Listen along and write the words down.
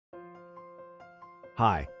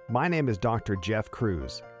Hi, my name is Dr. Jeff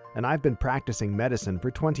Cruz, and I've been practicing medicine for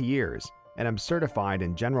 20 years, and I'm certified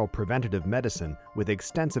in general preventative medicine with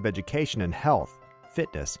extensive education in health,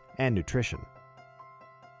 fitness, and nutrition.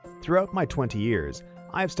 Throughout my 20 years,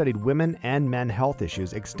 I have studied women and men health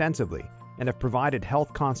issues extensively and have provided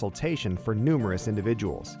health consultation for numerous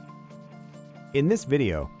individuals. In this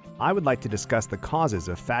video, I would like to discuss the causes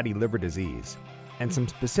of fatty liver disease and some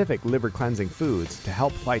specific liver cleansing foods to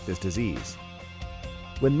help fight this disease.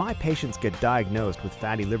 When my patients get diagnosed with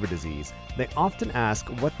fatty liver disease, they often ask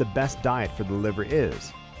what the best diet for the liver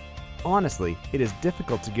is. Honestly, it is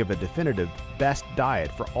difficult to give a definitive best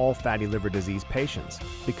diet for all fatty liver disease patients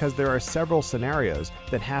because there are several scenarios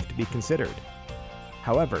that have to be considered.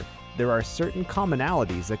 However, there are certain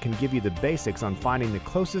commonalities that can give you the basics on finding the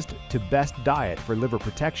closest to best diet for liver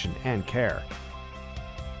protection and care.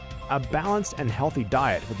 A balanced and healthy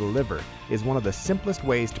diet for the liver is one of the simplest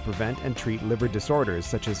ways to prevent and treat liver disorders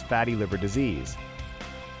such as fatty liver disease.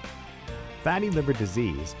 Fatty liver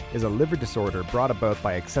disease is a liver disorder brought about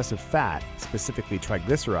by excessive fat, specifically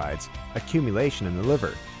triglycerides, accumulation in the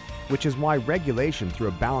liver, which is why regulation through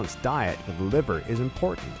a balanced diet for the liver is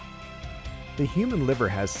important. The human liver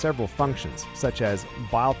has several functions such as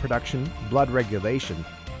bile production, blood regulation,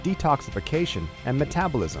 detoxification, and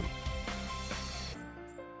metabolism.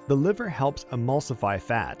 The liver helps emulsify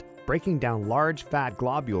fat, breaking down large fat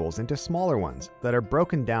globules into smaller ones that are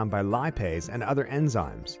broken down by lipase and other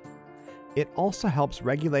enzymes. It also helps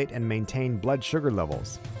regulate and maintain blood sugar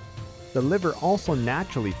levels. The liver also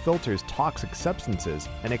naturally filters toxic substances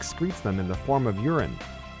and excretes them in the form of urine.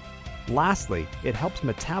 Lastly, it helps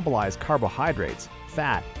metabolize carbohydrates,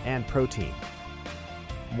 fat, and protein.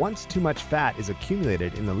 Once too much fat is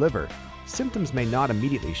accumulated in the liver, symptoms may not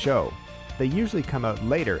immediately show. They usually come out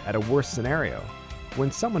later at a worse scenario.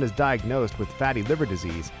 When someone is diagnosed with fatty liver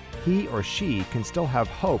disease, he or she can still have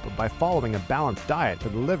hope by following a balanced diet for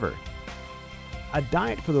the liver. A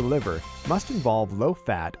diet for the liver must involve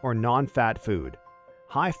low-fat or non-fat food,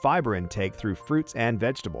 high fiber intake through fruits and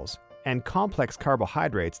vegetables, and complex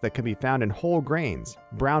carbohydrates that can be found in whole grains,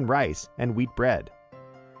 brown rice, and wheat bread.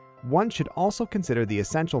 One should also consider the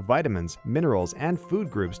essential vitamins, minerals, and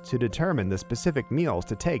food groups to determine the specific meals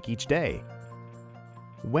to take each day.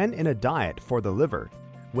 When in a diet for the liver,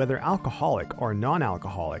 whether alcoholic or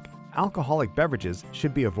non-alcoholic, alcoholic beverages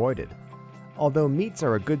should be avoided. Although meats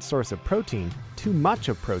are a good source of protein, too much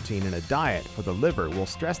of protein in a diet for the liver will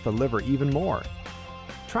stress the liver even more.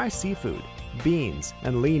 Try seafood, beans,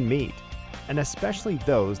 and lean meat, and especially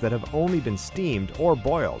those that have only been steamed or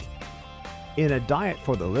boiled. In a diet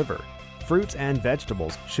for the liver, fruits and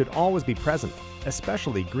vegetables should always be present,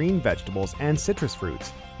 especially green vegetables and citrus fruits,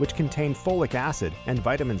 which contain folic acid and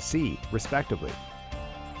vitamin C, respectively.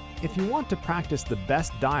 If you want to practice the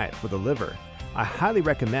best diet for the liver, I highly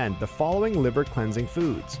recommend the following liver cleansing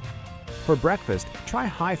foods. For breakfast, try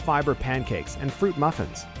high-fiber pancakes and fruit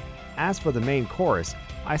muffins. As for the main course,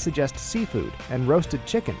 I suggest seafood and roasted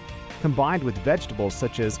chicken, combined with vegetables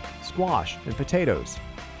such as squash and potatoes.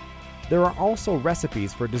 There are also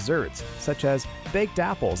recipes for desserts, such as baked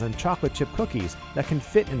apples and chocolate chip cookies that can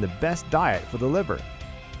fit in the best diet for the liver.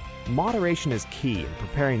 Moderation is key in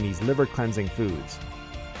preparing these liver cleansing foods.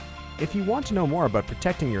 If you want to know more about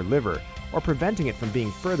protecting your liver or preventing it from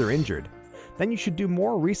being further injured, then you should do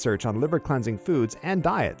more research on liver cleansing foods and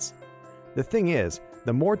diets. The thing is,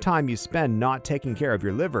 the more time you spend not taking care of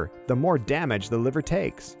your liver, the more damage the liver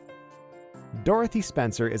takes. Dorothy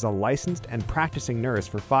Spencer is a licensed and practicing nurse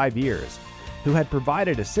for 5 years who had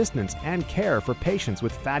provided assistance and care for patients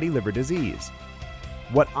with fatty liver disease.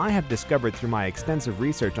 What I have discovered through my extensive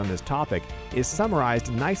research on this topic is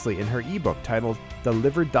summarized nicely in her ebook titled The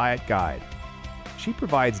Liver Diet Guide. She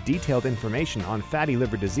provides detailed information on fatty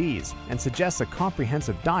liver disease and suggests a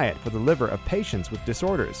comprehensive diet for the liver of patients with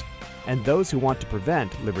disorders and those who want to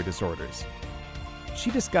prevent liver disorders. She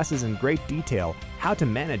discusses in great detail how to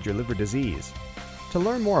manage your liver disease. To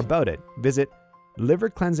learn more about it, visit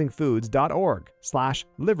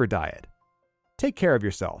livercleansingfoods.org/liverdiet. Take care of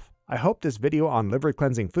yourself. I hope this video on liver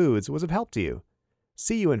cleansing foods was of help to you.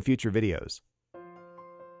 See you in future videos.